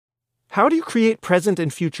How do you create present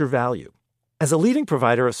and future value? As a leading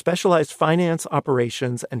provider of specialized finance,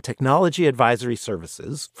 operations, and technology advisory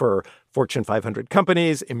services for Fortune 500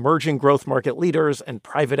 companies, emerging growth market leaders, and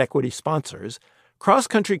private equity sponsors,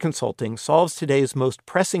 Cross-Country Consulting solves today's most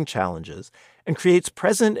pressing challenges and creates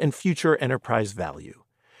present and future enterprise value.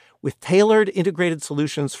 With tailored integrated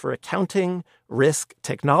solutions for accounting, risk,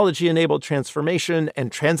 technology-enabled transformation,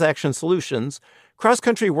 and transaction solutions,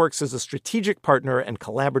 Cross-Country works as a strategic partner and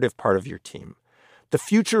collaborative part of your team. The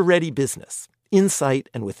future-ready business, insight,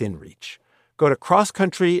 and within reach. Go to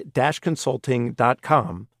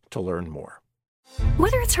crosscountry-consulting.com to learn more.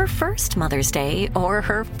 Whether it's her first Mother's Day or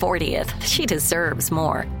her 40th, she deserves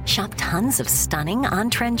more. Shop tons of stunning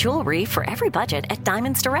on-trend jewelry for every budget at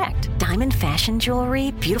Diamonds Direct. Diamond fashion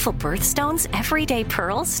jewelry, beautiful birthstones, everyday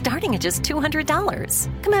pearls starting at just $200.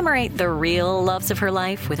 Commemorate the real loves of her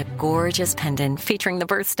life with a gorgeous pendant featuring the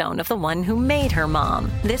birthstone of the one who made her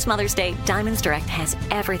mom. This Mother's Day, Diamonds Direct has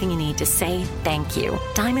everything you need to say thank you.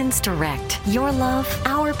 Diamonds Direct. Your love,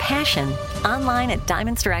 our passion. Online at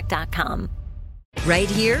diamondsdirect.com. Right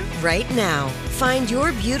here, right now. Find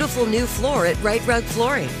your beautiful new floor at Right Rug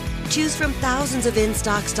Flooring. Choose from thousands of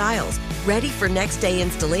in-stock styles, ready for next day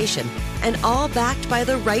installation, and all backed by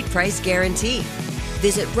the right price guarantee.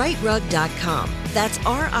 Visit rightrug.com. That's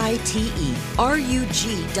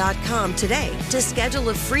RITERUG.com today to schedule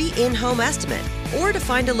a free in-home estimate or to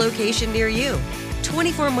find a location near you.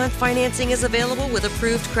 24-month financing is available with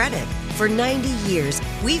approved credit. For 90 years,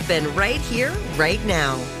 we've been right here, right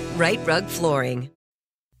now. Right Rug Flooring.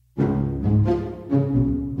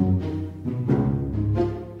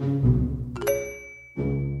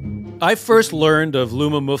 I first learned of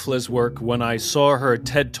Luma Mufleh's work when I saw her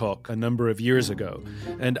TED Talk a number of years ago,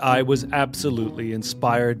 and I was absolutely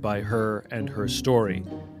inspired by her and her story.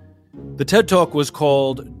 The TED Talk was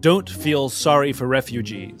called Don't Feel Sorry for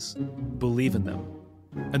Refugees, Believe in Them.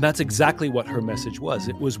 And that's exactly what her message was.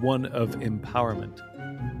 It was one of empowerment.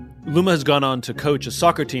 Luma has gone on to coach a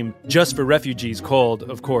soccer team just for refugees called,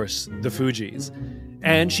 of course, the Fugees.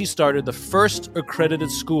 And she started the first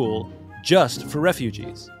accredited school just for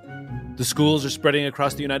refugees. The schools are spreading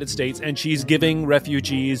across the United States, and she's giving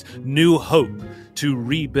refugees new hope to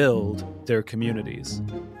rebuild their communities.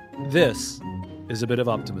 This is a bit of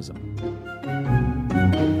optimism.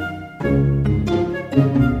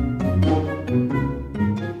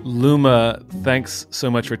 Luma, thanks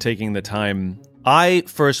so much for taking the time. I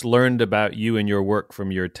first learned about you and your work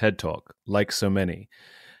from your TED Talk, like so many,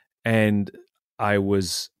 and I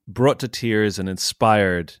was brought to tears and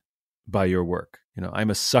inspired by your work. You know, I'm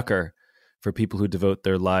a sucker for people who devote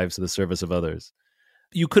their lives to the service of others.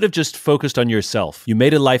 You could have just focused on yourself. You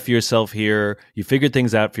made a life for yourself here. You figured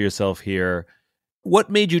things out for yourself here. What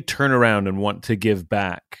made you turn around and want to give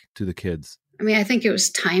back to the kids? I mean, I think it was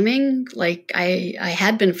timing. Like I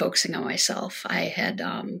had been focusing on myself. I had,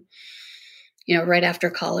 right after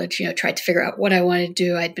college, tried to figure out what I wanted to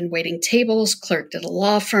do. I'd been waiting tables, clerked at a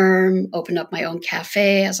law firm, opened up my own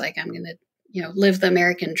cafe. I was like, I'm going to, live the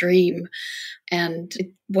American dream. And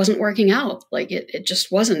it wasn't working out. Like it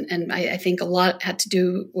just wasn't. And I think a lot had to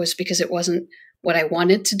do was because it wasn't what I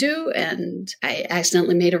wanted to do. And I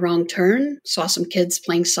accidentally made a wrong turn, saw some kids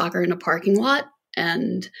playing soccer in a parking lot.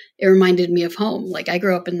 And it reminded me of home. Like I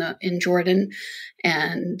grew up in Jordan,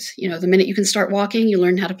 and the minute you can start walking, you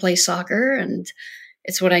learn how to play soccer, and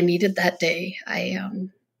it's what I needed that day. I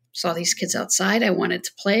saw these kids outside. I wanted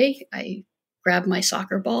to play. I grabbed my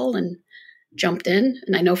soccer ball and jumped in.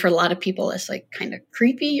 And I know for a lot of people, it's like kind of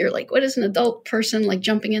creepy. You're like, what is an adult person like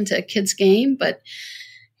jumping into a kid's game? But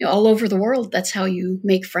all over the world, that's how you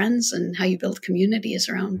make friends and how you build communities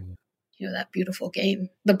around that beautiful game.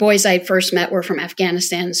 The boys I first met were from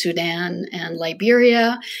Afghanistan, Sudan, and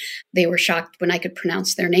Liberia. They were shocked when I could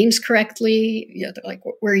pronounce their names correctly. They're like,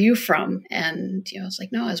 where are you from? And I was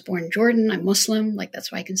like, no, I was born in Jordan. I'm Muslim. Like,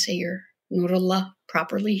 that's why I can say your Nurullah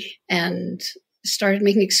properly. And started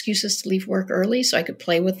making excuses to leave work early so I could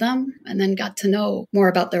play with them, and then got to know more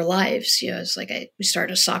about their lives. It's like we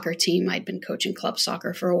started a soccer team. I'd been coaching club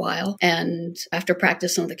soccer for a while. And after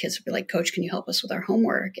practice, some of the kids would be like, Coach, can you help us with our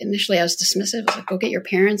homework? Initially, I was dismissive. I was like, go get your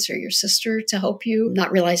parents or your sister to help you,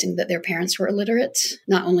 not realizing that their parents were illiterate,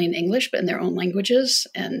 not only in English, but in their own languages.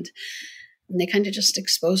 And they kind of just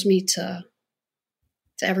exposed me to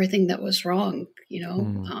everything that was wrong,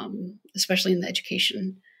 especially in the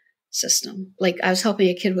education system. Like I was helping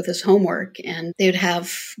a kid with his homework, and they would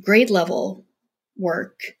have grade level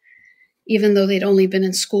work, even though they'd only been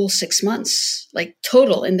in school 6 months, like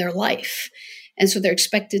total in their life. And so they're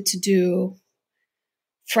expected to do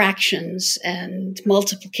fractions and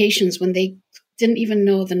multiplications when they didn't even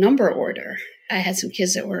know the number order. I had some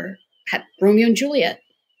kids that were had Romeo and Juliet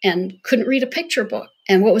and couldn't read a picture book.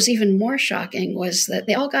 And what was even more shocking was that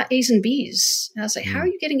they all got A's and B's. And I was like, how are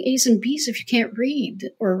you getting A's and B's if you can't read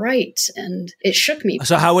or write? And it shook me.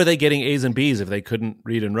 So how were they getting A's and B's if they couldn't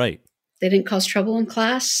read and write? They didn't cause trouble in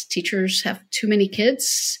class. Teachers have too many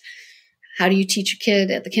kids. How do you teach a kid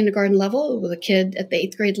at the kindergarten level with a kid at the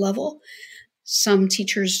 8th grade level? Some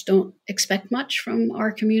teachers don't expect much from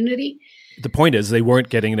our community. The point is they weren't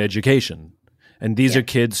getting an education. And these are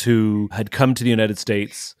kids who had come to the United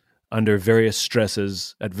States under various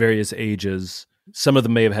stresses at various ages. Some of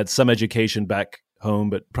them may have had some education back home,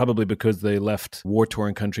 but probably because they left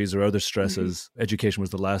war-torn countries or other stresses, education was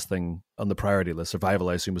the last thing on the priority list. Survival,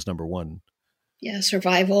 I assume, was number one. Yeah,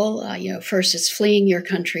 survival. First it's fleeing your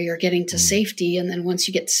country or getting to safety. And then once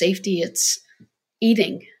you get to safety, it's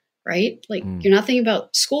eating, right? Like you're not thinking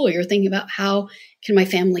about school. You're thinking about how can my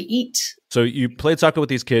family eat? So you played soccer with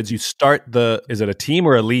these kids. You start is it a team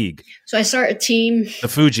or a league? So I start a team. The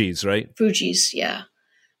Fugees, right? Fugees, yeah.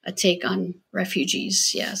 A take on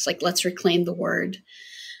refugees. Yeah, it's like, let's reclaim the word.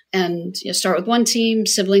 And you start with one team.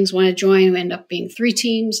 Siblings want to join. We end up being 3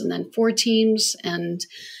 teams and then 4 teams. And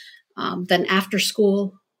then after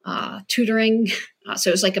school tutoring. So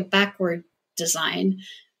it was like a backward design.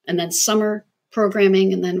 And then summer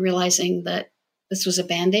programming, and then realizing that this was a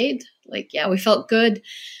Band-Aid. Like, yeah, we felt good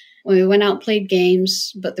when we went out and played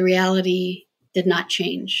games, but the reality did not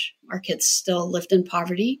change. Our kids still lived in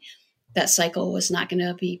poverty. That cycle was not going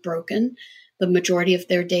to be broken. The majority of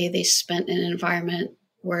their day they spent in an environment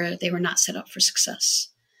where they were not set up for success.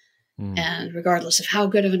 And regardless of how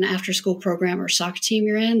good of an after-school program or soccer team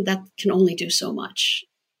you're in, that can only do so much.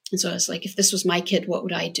 And so it's like, if this was my kid, what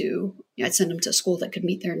would I do? I'd send them to a school that could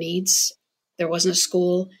meet their needs. There wasn't a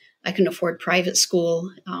school. I couldn't afford private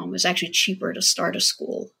school. It was actually cheaper to start a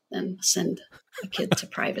school than send a kid to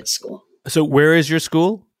private school. So where is your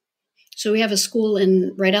school? So we have a school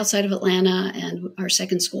right outside of Atlanta, and our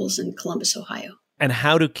second school is in Columbus, Ohio. And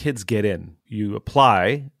how do kids get in? You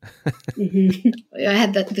apply. I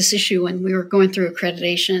had this issue when we were going through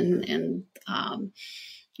accreditation, and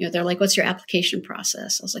they're like, what's your application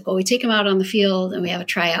process? I was like, well, we take them out on the field and we have a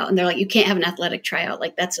tryout. And they're like, you can't have an athletic tryout.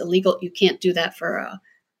 Like, that's illegal. You can't do that for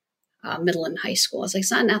a middle and high school. I was like,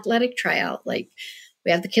 it's not an athletic tryout. Like,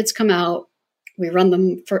 we have the kids come out. We run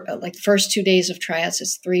them for the first 2 days of tryouts.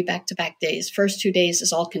 It's 3 back-to-back days. First 2 days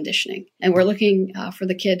is all conditioning. And we're looking for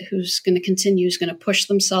the kid who's going to continue, who's going to push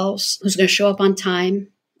themselves, who's going to show up on time.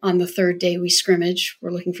 On the 3rd day, we scrimmage. We're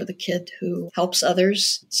looking for the kid who helps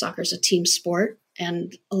others. Soccer's a team sport.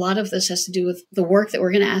 And a lot of this has to do with the work that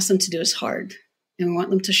we're going to ask them to do is hard. And we want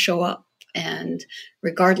them to show up. And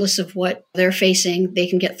regardless of what they're facing, they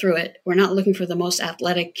can get through it. We're not looking for the most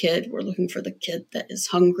athletic kid. We're looking for the kid that is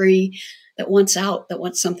hungry, that wants out, that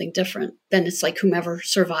wants something different. Then it's like whomever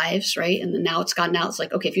survives, right? And then now it's gotten out. It's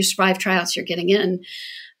like, okay, if you survive tryouts, you're getting in.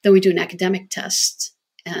 Then we do an academic test,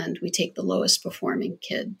 and we take the lowest performing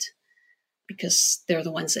kid because they're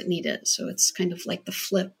the ones that need it. So it's kind of like the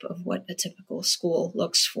flip of what a typical school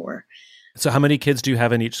looks for. So how many kids do you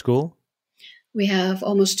have in each school? We have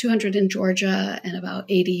almost 200 in Georgia and about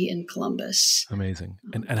 80 in Columbus. Amazing.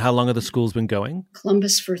 And how long have the schools been going?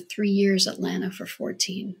 Columbus for 3 years, Atlanta for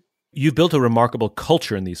 14. You've built a remarkable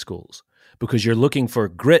culture in these schools because you're looking for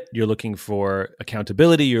grit, you're looking for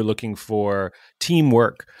accountability, you're looking for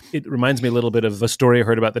teamwork. It reminds me a little bit of a story I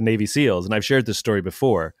heard about the Navy SEALs, and I've shared this story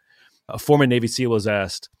before. A former Navy SEAL was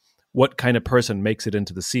asked, what kind of person makes it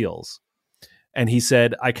into the SEALs? And he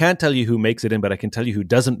said, I can't tell you who makes it in, but I can tell you who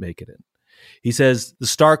doesn't make it in. He says, the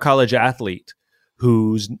star college athlete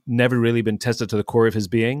who's never really been tested to the core of his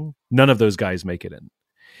being, none of those guys make it in.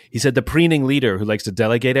 He said, the preening leader who likes to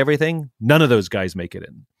delegate everything, none of those guys make it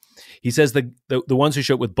in. He says, the ones who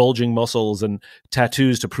show up with bulging muscles and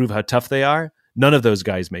tattoos to prove how tough they are, none of those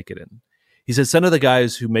guys make it in. He says, some of the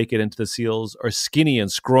guys who make it into the SEALs are skinny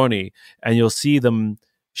and scrawny, and you'll see them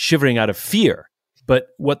shivering out of fear. But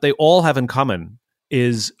what they all have in common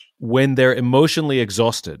is when they're emotionally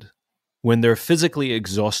exhausted, when they're physically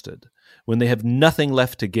exhausted, when they have nothing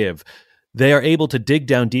left to give, they are able to dig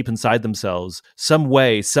down deep inside themselves some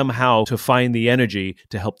way, somehow, to find the energy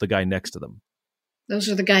to help the guy next to them. Those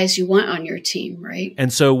are the guys you want on your team, right?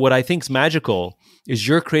 And so what I think is magical is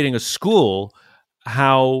you're creating a school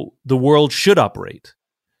how the world should operate.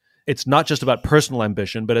 It's not just about personal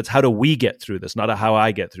ambition, but it's how do we get through this, not how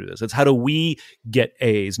I get through this. It's how do we get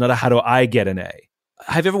A's, not how do I get an A.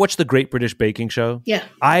 Have you ever watched The Great British Baking Show? Yeah.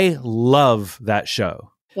 I love that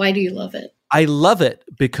show. Why do you love it? I love it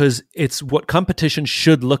because it's what competition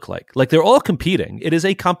should look like. Like, they're all competing. It is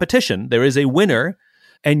a competition. There is a winner,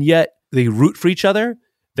 and yet they root for each other.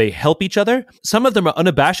 They help each other. Some of them are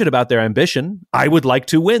unabashed about their ambition. I would like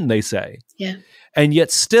to win, they say. Yeah. And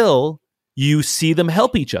yet still, you see them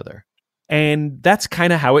help each other. And that's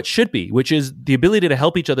kind of how it should be, which is the ability to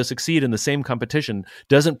help each other succeed in the same competition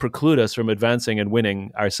doesn't preclude us from advancing and winning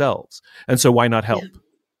ourselves. And so why not help?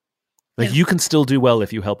 You can still do well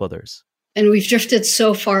if you help others. And we've drifted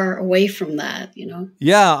so far away from that,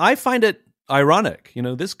 Yeah, I find it ironic.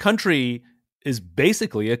 This country is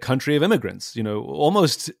basically a country of immigrants.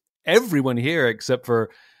 Almost everyone here, except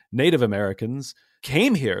for Native Americans,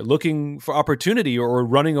 came here looking for opportunity or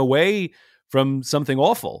running away from something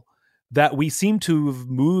awful. That we seem to have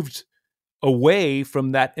moved away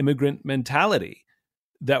from that immigrant mentality,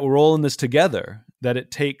 that we're all in this together, that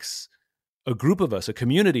it takes a group of us, a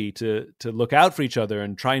community to look out for each other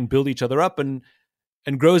and try and build each other up and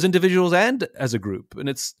grow as individuals and as a group. And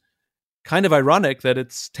it's kind of ironic that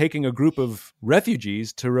it's taking a group of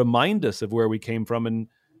refugees to remind us of where we came from and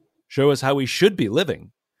show us how we should be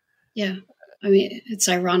living. Yeah. I mean, it's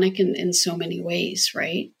ironic in so many ways,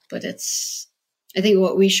 right? But I think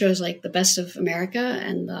what we show is like the best of America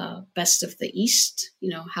and the best of the East.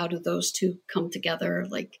 How do those two come together?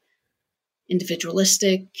 Like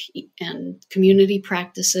individualistic and community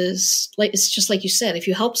practices. Like it's just like you said, if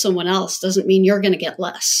you help someone else, doesn't mean you're going to get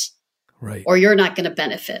less, right? Or you're not going to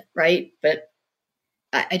benefit, right? But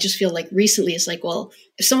I just feel like recently it's like, well,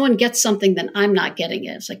 if someone gets something, then I'm not getting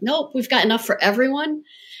it. It's like, nope, we've got enough for everyone,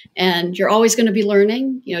 and you're always going to be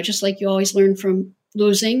learning. Just like you always learn from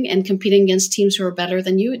losing and competing against teams who are better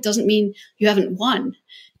than you. It doesn't mean you haven't won.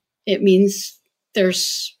 It means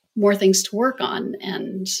there's more things to work on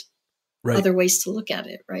and other ways to look at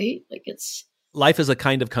it, right? Like life is a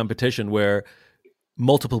kind of competition where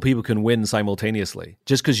multiple people can win simultaneously.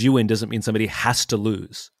 Just because you win doesn't mean somebody has to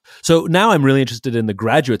lose. So now I'm really interested in the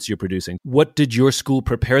graduates you're producing. What did your school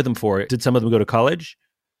prepare them for? Did some of them go to college?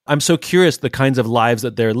 I'm so curious the kinds of lives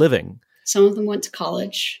that they're living. Some of them went to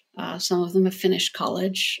college. Some of them have finished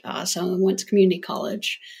college. Some of them went to community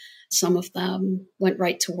college. Some of them went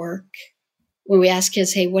right to work. When we ask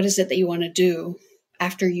kids, hey, what is it that you want to do?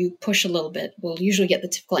 After you push a little bit, we'll usually get the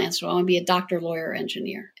typical answer, I want to be a doctor, lawyer,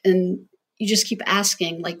 engineer. And you just keep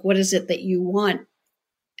asking, like, what is it that you want?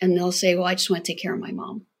 And they'll say, well, I just want to take care of my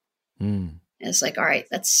mom. And it's like, all right,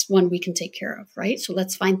 that's one we can take care of, right? So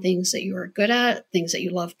let's find things that you are good at, things that you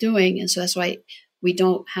love doing. And so that's why we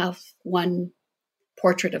don't have one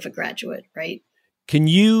portrait of a graduate, right? Can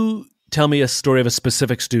you tell me a story of a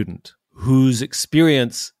specific student whose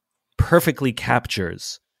experience perfectly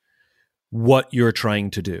captures what you're trying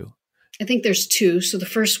to do? I think there's two. So the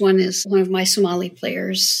first one is one of my Somali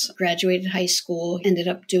players, graduated high school, ended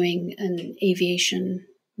up doing an aviation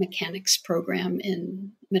mechanics program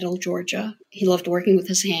in Middle Georgia. He loved working with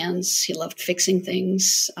his hands. He loved fixing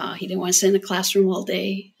things. He didn't want to sit in a classroom all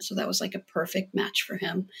day. So that was like a perfect match for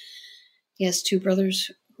him. He has two brothers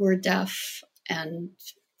who are deaf and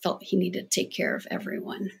felt he needed to take care of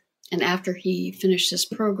everyone. And after he finished his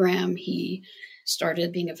program, he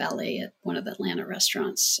started being a valet at one of the Atlanta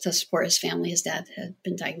restaurants to support his family. His dad had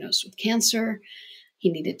been diagnosed with cancer. He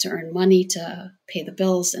needed to earn money to pay the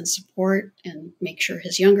bills and support and make sure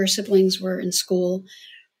his younger siblings were in school.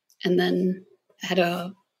 And then had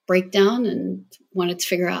a breakdown and wanted to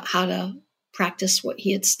figure out how to practice what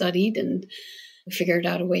he had studied. And we figured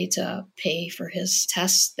out a way to pay for his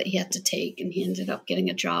tests that he had to take. And he ended up getting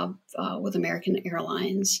a job with American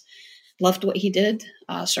Airlines. Loved what he did,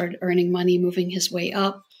 started earning money, moving his way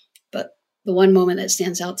up. But the one moment that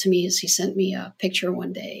stands out to me is he sent me a picture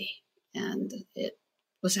one day, and it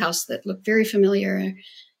was a house that looked very familiar. And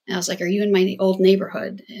I was like, are you in my old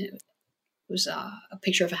neighborhood? And it was a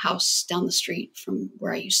picture of a house down the street from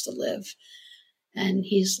where I used to live. And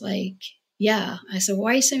he's like, yeah. I said,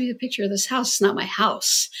 why are you sending me the picture of this house? It's not my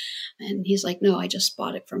house. And he's like, no, I just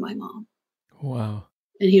bought it for my mom. Wow.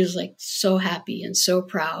 And he was like so happy and so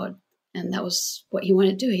proud. And that was what he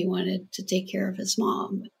wanted to do. He wanted to take care of his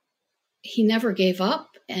mom. He never gave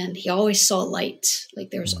up, and he always saw light. Like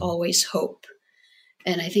there was always hope.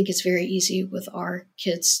 And I think it's very easy with our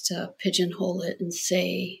kids to pigeonhole it and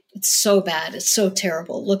say, it's so bad. It's so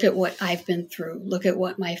terrible. Look at what I've been through. Look at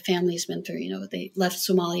what my family's been through. You know, they left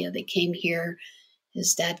Somalia. They came here.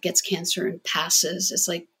 His dad gets cancer and passes. It's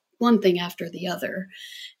like one thing after the other.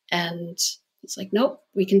 And it's like, nope,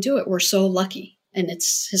 we can do it. We're so lucky. And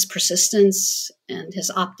it's his persistence and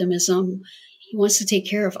his optimism. He wants to take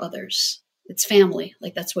care of others. It's family.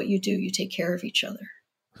 Like that's what you do. You take care of each other.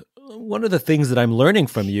 One of the things that I'm learning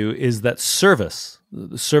from you is that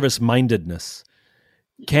service-mindedness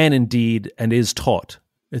can indeed and is taught.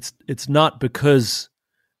 It's not because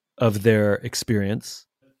of their experience,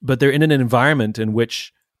 but they're in an environment in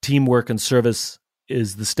which teamwork and service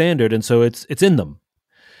is the standard, and so it's in them.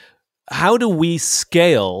 How do we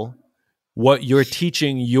scale what you're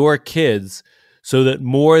teaching your kids so that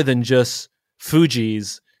more than just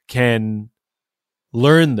Fugees can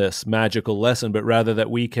learn this magical lesson, but rather that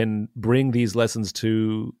we can bring these lessons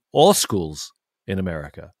to all schools in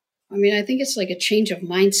America? I mean, I think it's like a change of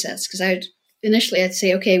mindsets, because I'd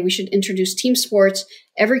say, okay, we should introduce team sports.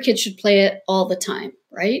 Every kid should play it all the time,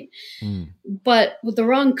 right? But with the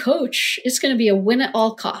wrong coach, it's going to be a win at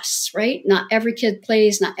all costs, right? Not every kid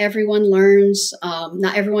plays, not everyone learns,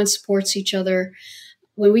 not everyone supports each other.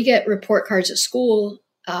 When we get report cards at school,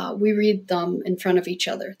 we read them in front of each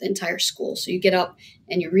other, the entire school. So you get up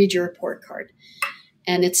and you read your report card.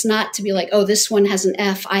 And it's not to be like, oh, this one has an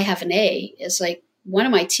F, I have an A. It's like, one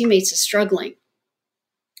of my teammates is struggling.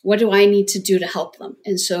 What do I need to do to help them?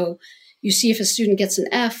 And so you see if a student gets an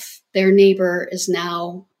F, their neighbor is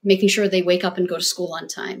now making sure they wake up and go to school on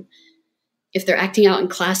time. If they're acting out in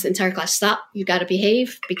class, the entire class, stop, you got to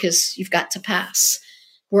behave because you've got to pass.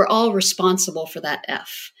 We're all responsible for that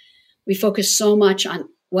F. We focus so much on,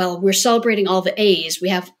 well, we're celebrating all the A's. We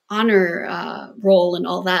have honor roll and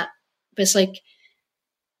all that. But it's like,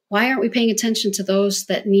 why aren't we paying attention to those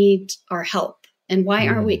that need our help? And why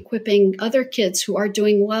aren't we equipping other kids who are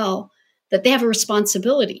doing well, that they have a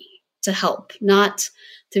responsibility to help, not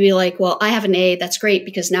to be like, well, I have an A, that's great,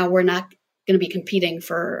 because now we're not going to be competing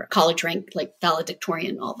for college rank, like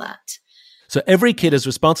valedictorian, all that. So every kid is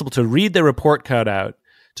responsible to read their report card out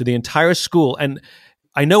to the entire school. And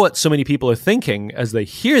I know what so many people are thinking as they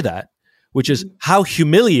hear that, which is how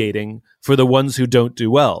humiliating for the ones who don't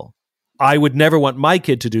do well. I would never want my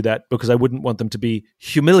kid to do that because I wouldn't want them to be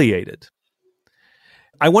humiliated.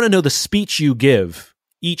 I want to know the speech you give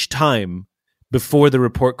each time before the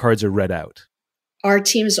report cards are read out. Our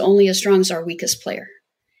team is only as strong as our weakest player.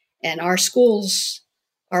 And our schools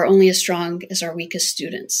are only as strong as our weakest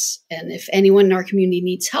students. And if anyone in our community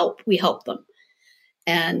needs help, we help them.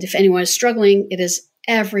 And if anyone is struggling, it is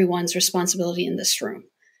everyone's responsibility in this room.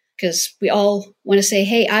 Because we all want to say,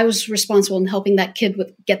 hey, I was responsible in helping that kid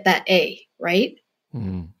get that A, right?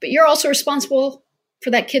 But you're also responsible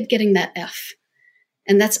for that kid getting that F.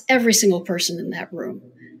 And that's every single person in that room,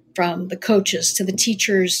 from the coaches to the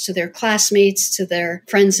teachers to their classmates to their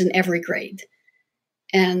friends in every grade.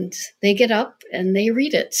 And they get up and they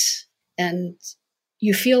read it. And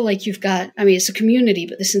you feel like you've got, I mean, it's a community,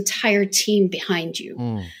 but this entire team behind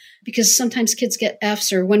you. Because sometimes kids get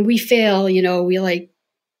Fs, or when we fail, we like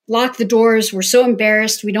lock the doors. We're so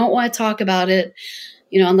embarrassed. We don't want to talk about it,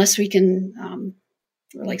 unless we can,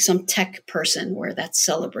 or like some tech person where that's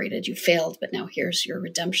celebrated. You failed, but now here's your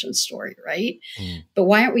redemption story, right? But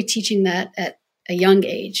why aren't we teaching that at a young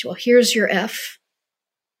age? Well, here's your F.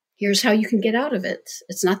 Here's how you can get out of it.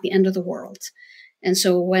 It's not the end of the world. And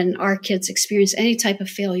so when our kids experience any type of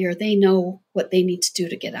failure, they know what they need to do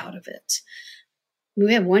to get out of it.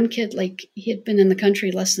 We have one kid, like he had been in the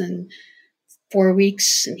country less than 4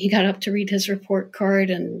 weeks, and he got up to read his report card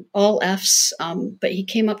and all Fs, but he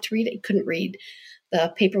came up to read it. He couldn't read.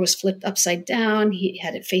 The paper was flipped upside down. He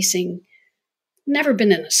had it facing, never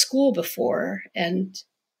been in a school before. And,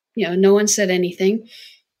 no one said anything.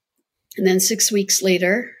 And then 6 weeks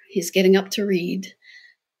later, he's getting up to read.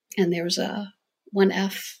 And there was a 1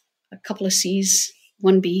 F, a couple of C's,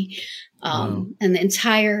 1 B. And the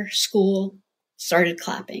entire school started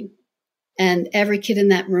clapping. And every kid in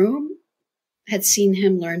that room had seen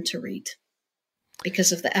him learn to read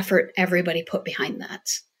because of the effort everybody put behind that.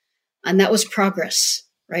 And that was progress,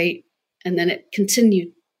 right? And then it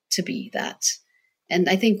continued to be that. And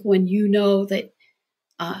I think when you know that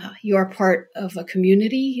you are part of a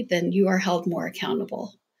community, then you are held more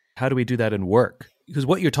accountable. How do we do that in work? Because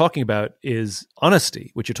what you're talking about is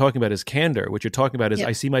honesty. What you're talking about is candor. What you're talking about is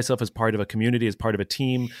I see myself as part of a community, as part of a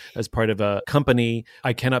team, as part of a company.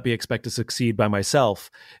 I cannot be expected to succeed by myself.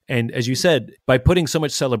 And as you said, by putting so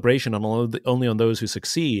much celebration on only on those who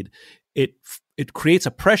succeed, it creates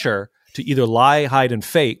a pressure to either lie, hide, and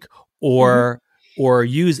fake, or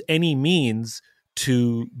use any means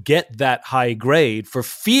to get that high grade for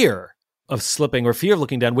fear of slipping or fear of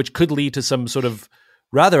looking down, which could lead to some sort of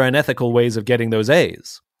rather unethical ways of getting those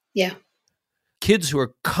A's. Yeah. Kids who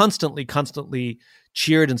are constantly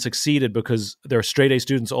cheered and succeeded because they're straight A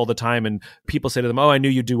students all the time, and people say to them, oh, I knew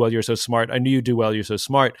you'd do well, you're so smart. I knew you'd do well, you're so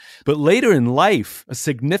smart. But later in life, a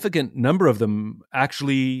significant number of them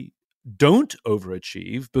actually don't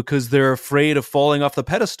overachieve because they're afraid of falling off the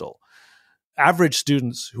pedestal. Average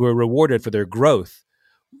students who are rewarded for their growth,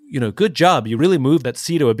 good job. You really moved that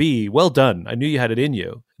C to a B. Well done. I knew you had it in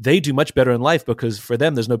you. They do much better in life because for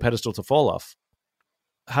them, there's no pedestal to fall off.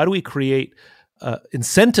 How do we create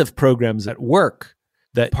incentive programs at work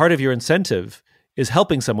that part of your incentive is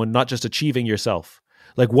helping someone, not just achieving yourself.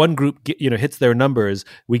 Like one group, hits their numbers,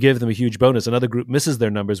 we give them a huge bonus. Another group misses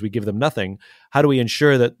their numbers, we give them nothing. How do we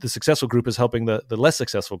ensure that the successful group is helping the less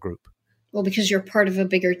successful group? Well, because you're part of a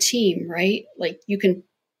bigger team, right? Like you can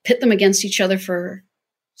pit them against each other for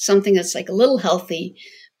something that's like a little healthy,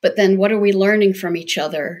 but then what are we learning from each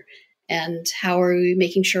other? And how are we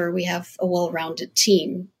making sure we have a well-rounded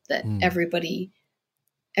team that everybody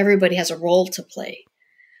has a role to play?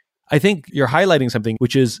 I think you're highlighting something,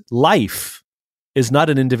 which is life is not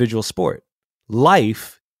an individual sport.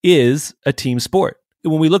 Life is a team sport.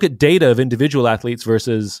 When we look at data of individual athletes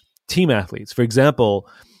versus team athletes, for example,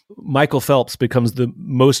 Michael Phelps becomes the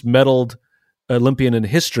most medaled Olympian in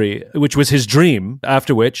history, which was his dream,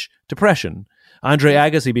 after which, depression. Andre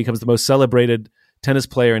Agassi becomes the most celebrated tennis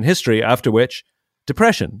player in history, after which,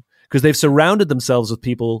 depression, because they've surrounded themselves with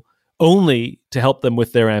people only to help them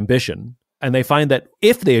with their ambition. And they find that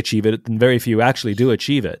if they achieve it, and very few actually do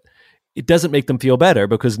achieve it, it doesn't make them feel better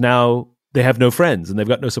because now they have no friends and they've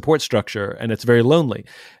got no support structure and it's very lonely.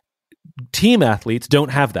 Team athletes don't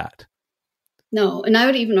have that. No, and I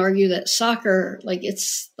would even argue that soccer, like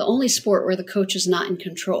it's the only sport where the coach is not in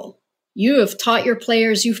control. You have taught your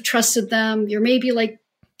players, you've trusted them, you're maybe like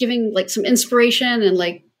giving like some inspiration and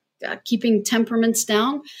like keeping temperaments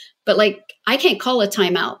down, but like I can't call a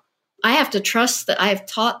timeout. I have to trust that I've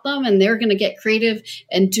taught them and they're going to get creative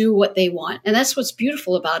and do what they want. And that's what's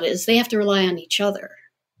beautiful about it is they have to rely on each other.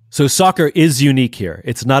 So soccer is unique here.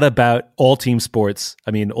 It's not about all team sports.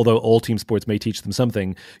 I mean, although all team sports may teach them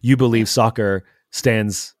something, you believe soccer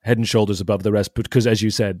stands head and shoulders above the rest because, as you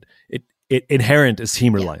said, it inherent is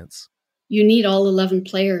team reliance. You need all 11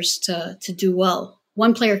 players to do well.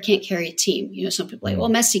 One player can't carry a team. You know, some people are like, well,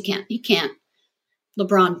 Messi can't. He can't.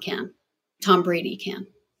 LeBron can. Tom Brady can.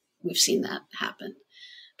 We've seen that happen.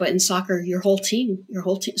 But in soccer, your whole team,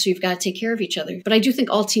 so you've got to take care of each other. But I do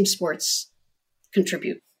think all team sports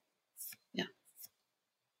contribute. Yeah.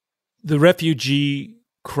 The refugee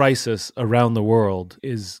crisis around the world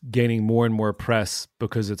is gaining more and more press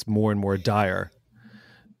because it's more and more dire.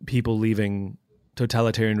 People leaving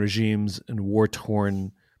totalitarian regimes and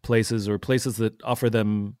war-torn places or places that offer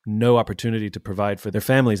them no opportunity to provide for their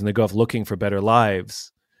families, and they go off looking for better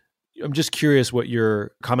lives. I'm just curious what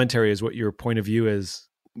your commentary is, what your point of view is,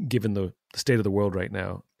 given the state of the world right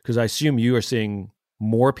now. Because I assume you are seeing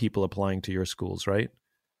more people applying to your schools, right?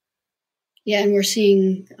 Yeah, and we're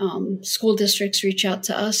seeing school districts reach out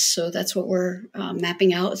to us. So that's what we're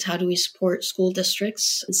mapping out is how do we support school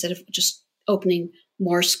districts instead of just opening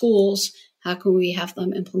more schools? How can we have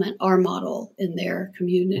them implement our model in their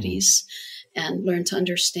communities and learn to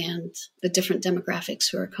understand the different demographics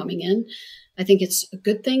who are coming in? I think it's a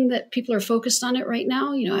good thing that people are focused on it right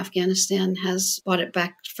now. You know, Afghanistan has brought it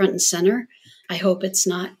back front and center. I hope it's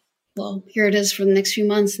not, well, here it is for the next few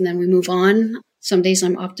months and then we move on. Some days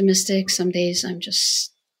I'm optimistic. Some days I'm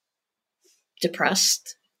just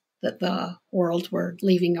depressed that the world we're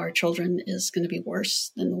leaving our children is going to be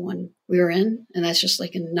worse than the one we were in. And that's just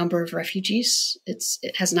like a number of refugees. It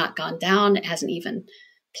has not gone down. It hasn't even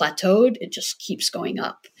plateaued. It just keeps going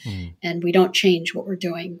up. And we don't change what we're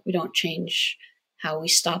doing. We don't change how we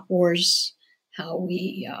stop wars, how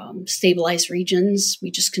we stabilize regions. We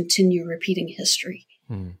just continue repeating history.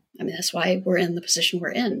 I mean, that's why we're in the position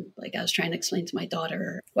we're in. Like I was trying to explain to my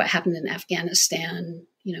daughter what happened in Afghanistan,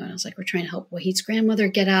 you know, and I was like, we're trying to help Wahid's grandmother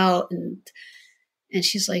get out. And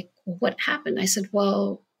she's like, well, what happened? I said,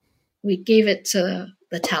 well, we gave it to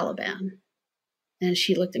the Taliban. And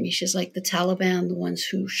she looked at me, she's like, the Taliban, the ones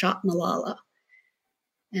who shot Malala.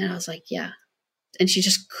 And I was like, yeah. And she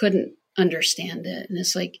just couldn't understand it. And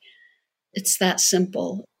it's like, it's that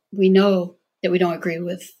simple. We know that we don't agree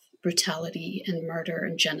with brutality and murder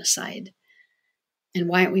and genocide. And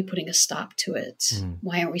why aren't we putting a stop to it?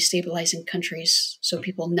 Why aren't we stabilizing countries so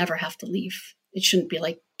people never have to leave? It shouldn't be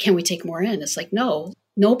like, can we take more in? It's like, no,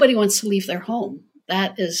 nobody wants to leave their home.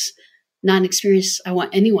 That is not an experience I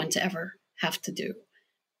want anyone to ever have to do.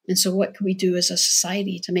 And so what can we do as a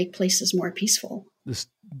society to make places more peaceful? This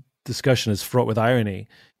discussion is fraught with irony.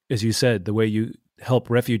 As you said, the way you help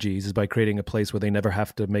refugees is by creating a place where they never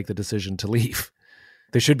have to make the decision to leave.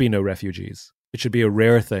 There should be no refugees. It should be a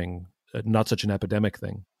rare thing, not such an epidemic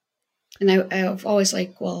thing. And I've always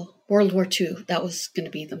like, well, World War II, that was going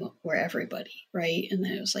to be where everybody, right? And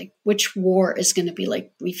then it was like, which war is going to be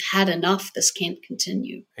like, we've had enough, this can't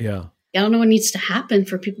continue. Yeah. I don't know what needs to happen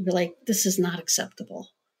for people to be like, this is not acceptable.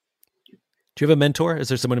 Do you have a mentor? Is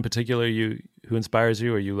there someone in particular who inspires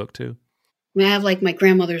you or you look to? I have like my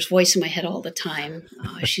grandmother's voice in my head all the time.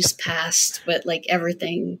 She's passed, but like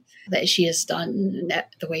everything that she has done and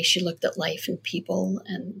the way she looked at life and people,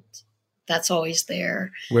 and that's always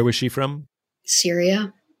there. Where was she from?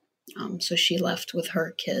 Syria. So she left with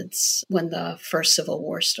her kids when the first civil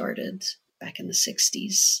war started back in the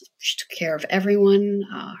 60s. She took care of everyone,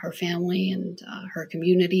 her family and her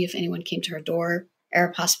community. If anyone came to her door,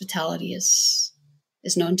 Arab hospitality is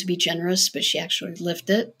known to be generous, but she actually lived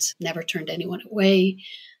it, never turned anyone away,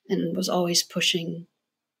 and was always pushing.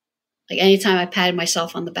 Like anytime I patted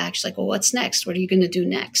myself on the back, she's like, well, what's next? What are you going to do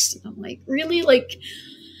next? And I'm like, really? Like,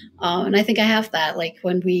 and I think I have that. Like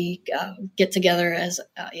when we get together as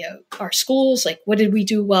our schools, like, what did we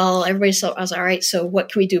do well? I was like, all right, so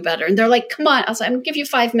what can we do better? And they're like, come on. I was like, I'm going to give you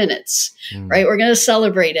 5 minutes, right? We're going to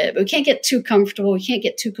celebrate it, but we can't get too comfortable. We can't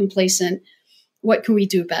get too complacent. What can we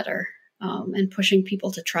do better? And pushing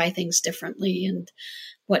people to try things differently, and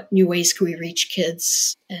what new ways can we reach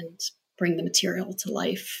kids and bring the material to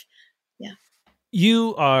life. Yeah.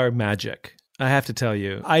 You are magic, I have to tell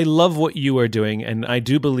you. I love what you are doing, and I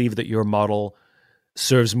do believe that your model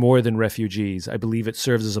serves more than refugees. I believe it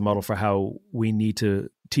serves as a model for how we need to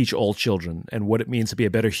teach all children and what it means to be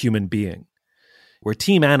a better human being. We're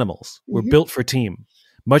team animals. We're built for team.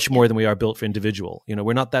 Much more than we are built for individual.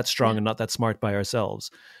 We're not that strong and not that smart by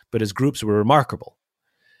ourselves. But as groups, we're remarkable.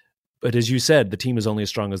 But as you said, the team is only as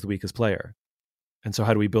strong as the weakest player. And so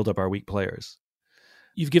how do we build up our weak players?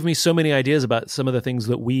 You've given me so many ideas about some of the things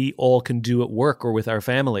that we all can do at work or with our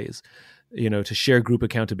families, to share group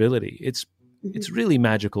accountability. It's really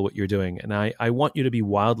magical what you're doing. And I want you to be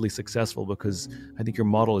wildly successful because I think your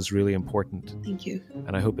model is really important. Thank you.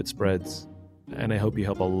 And I hope it spreads. And I hope you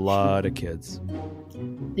help a lot of kids.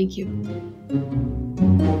 Thank you.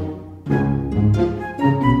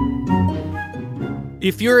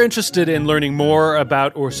 If you're interested in learning more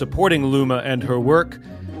about or supporting Luma and her work,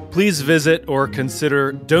 please visit or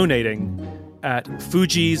consider donating at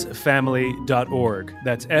fugeesfamily.org.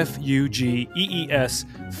 That's FUGEES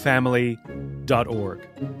family.org.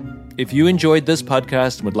 If you enjoyed this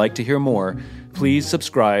podcast and would like to hear more, please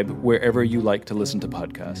subscribe wherever you like to listen to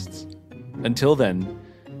podcasts. Until then,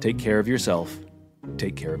 take care of yourself,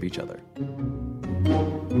 take care of each other.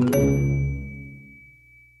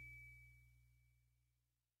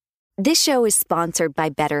 This show is sponsored by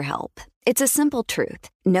BetterHelp. It's a simple truth.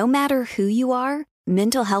 No matter who you are,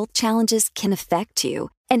 mental health challenges can affect you,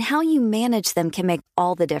 and how you manage them can make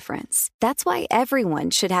all the difference. That's why everyone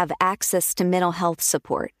should have access to mental health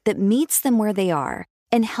support that meets them where they are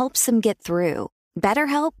and helps them get through.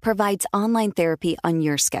 BetterHelp provides online therapy on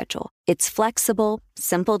your schedule. It's flexible,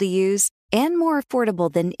 simple to use, and more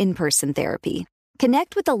affordable than in-person therapy.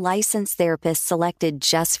 Connect with a licensed therapist selected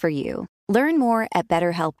just for you. Learn more at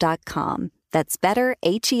BetterHelp.com. That's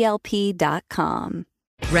BetterHelp.com.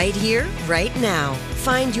 Right here, right now.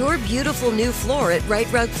 Find your beautiful new floor at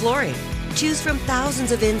Right Rug Flooring. Choose from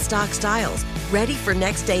thousands of in-stock styles, ready for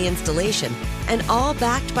next day installation, and all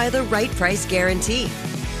backed by the right price guarantee.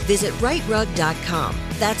 Visit rightrug.com.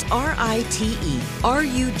 That's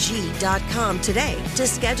RITERUG.com today to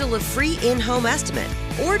schedule a free in-home estimate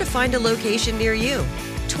or to find a location near you.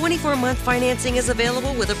 24-month financing is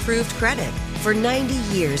available with approved credit. For 90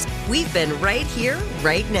 years, we've been right here,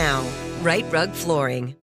 right now. Right Rug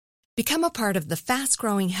Flooring. Become a part of the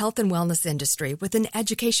fast-growing health and wellness industry with an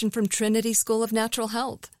education from Trinity School of Natural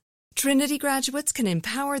Health. Trinity graduates can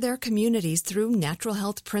empower their communities through natural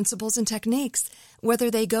health principles and techniques, whether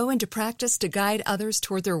they go into practice to guide others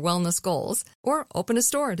toward their wellness goals or open a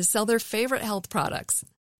store to sell their favorite health products.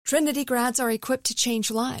 Trinity grads are equipped to change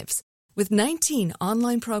lives with 19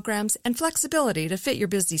 online programs and flexibility to fit your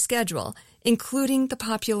busy schedule, including the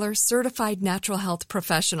popular Certified Natural Health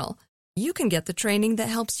Professional. You can get the training that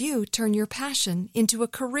helps you turn your passion into a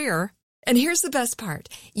career. And here's the best part.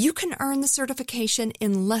 You can earn the certification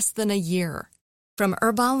in less than a year. From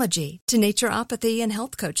herbology to naturopathy and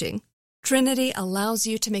health coaching, Trinity allows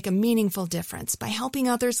you to make a meaningful difference by helping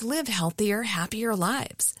others live healthier, happier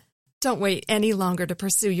lives. Don't wait any longer to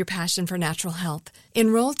pursue your passion for natural health.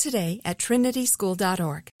 Enroll today at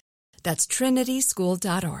trinityschool.org. That's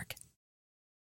trinityschool.org.